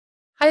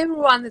Hi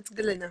everyone, it's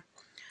Galina.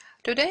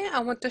 Today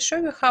I want to show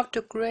you how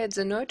to create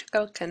the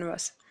nautical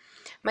canvas.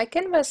 My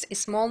canvas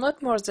is small,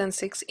 not more than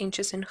 6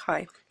 inches in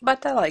height,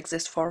 but I like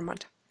this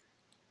format.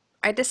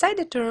 I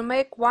decided to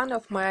remake one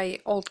of my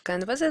old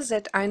canvases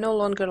that I no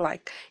longer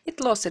like. It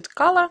lost its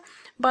color,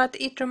 but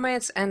it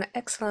remains an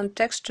excellent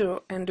texture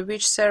and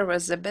which serves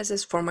as the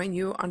basis for my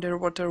new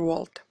underwater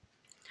world.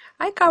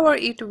 I cover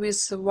it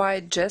with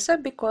white gesso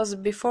because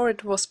before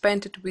it was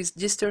painted with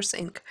distress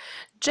ink.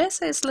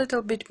 Gesso is a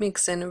little bit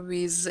mixing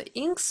with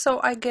ink, so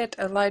I get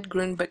a light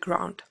green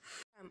background.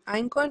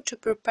 I'm going to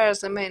prepare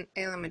the main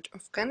element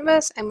of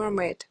canvas, a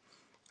mermaid.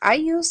 I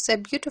use a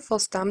beautiful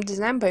stamp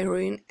designed by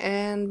Ruin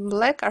and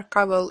black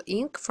archival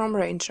ink from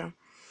Ranger.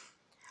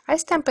 I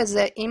stamped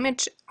the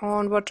image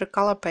on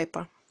watercolor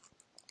paper.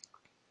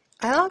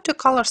 I love to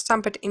color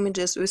stamped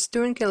images with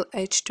Twinkle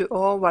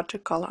H20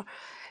 Watercolor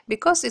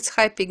because it's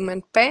high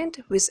pigment paint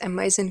with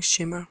amazing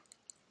shimmer.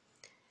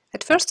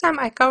 At first time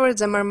I covered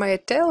the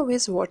mermaid tail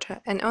with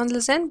water and only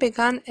then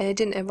began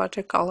adding a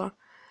watercolor.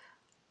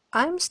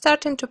 I'm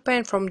starting to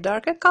paint from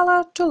darker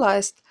color to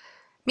light,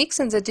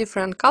 mixing the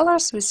different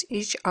colors with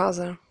each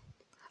other.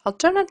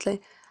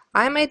 Alternately,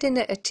 I'm adding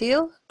a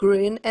teal,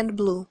 green and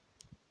blue.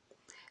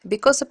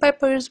 Because the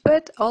paper is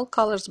wet, all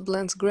colors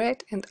blend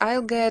great and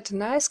I'll get a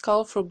nice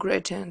colorful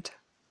gradient.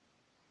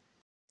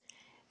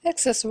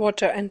 Excess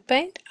water and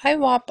paint I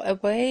wipe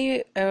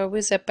away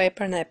with a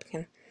paper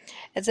napkin.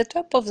 At the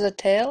top of the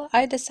tail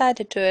I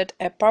decided to add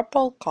a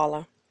purple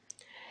color.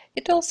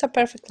 It also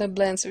perfectly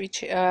blends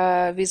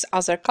with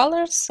other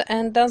colors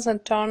and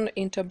doesn't turn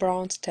into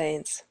brown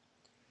stains.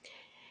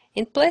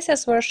 In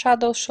places where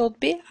shadows should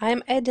be, I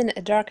am adding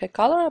a darker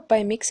color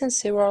by mixing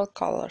several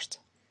colors.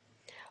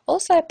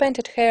 Also I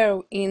painted hair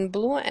in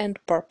blue and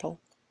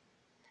purple.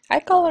 I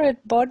colored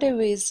body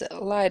with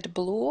light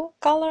blue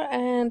color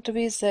and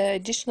with the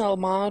additional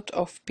amount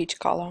of peach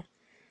color,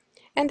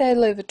 and I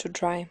leave it to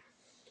dry.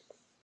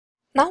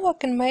 Now I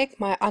can make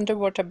my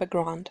underwater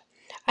background.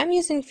 I'm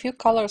using few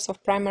colors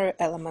of primary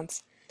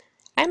elements.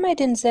 I'm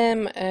adding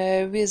them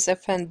with a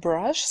fan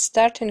brush,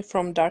 starting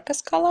from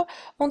darkest color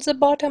on the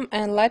bottom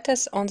and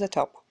lightest on the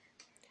top.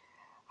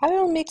 I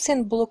will mix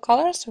in blue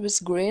colors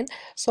with green,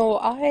 so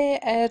I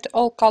add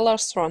all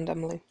colors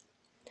randomly.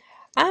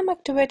 I'm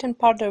activating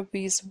powder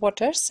with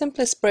water,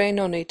 simply spraying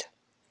on it.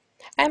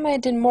 I'm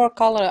adding more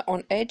color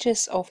on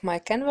edges of my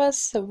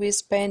canvas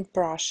with paint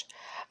brush.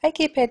 I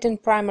keep adding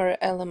primary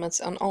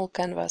elements on all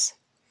canvas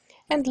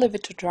and leave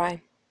it to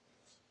dry.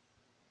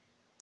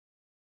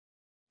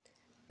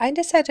 I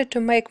decided to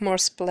make more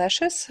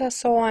splashes,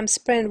 so I'm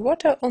spraying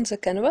water on the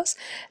canvas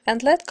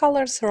and let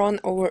colors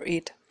run over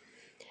it.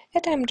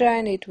 And I'm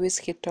drying it with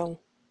heat tool.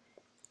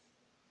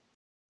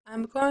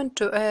 I'm going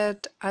to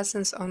add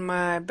essence on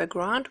my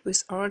background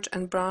with orange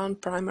and brown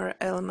primary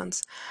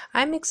elements.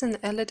 I'm mixing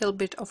a little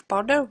bit of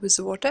powder with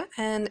water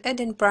and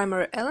adding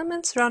primary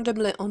elements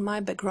randomly on my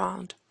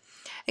background.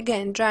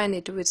 Again, drying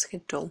it with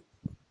heat tool.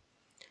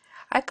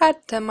 I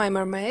cut my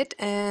mermaid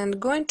and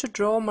going to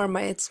draw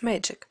mermaid's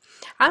magic.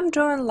 I'm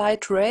drawing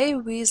light ray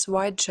with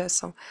white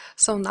gesso,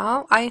 so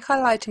now I'm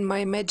highlighting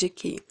my magic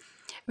key,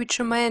 which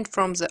remained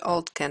from the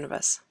old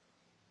canvas.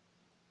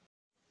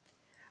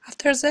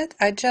 After that,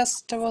 I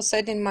just was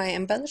adding my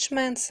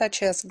embellishments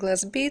such as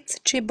glass beads,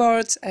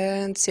 chipboards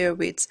and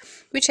seaweeds,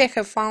 which I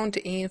have found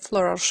in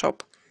floral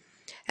shop.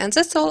 And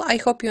that's all. I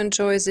hope you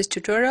enjoy this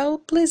tutorial.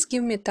 Please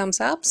give me thumbs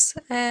up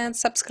and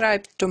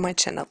subscribe to my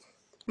channel.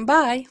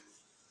 Bye!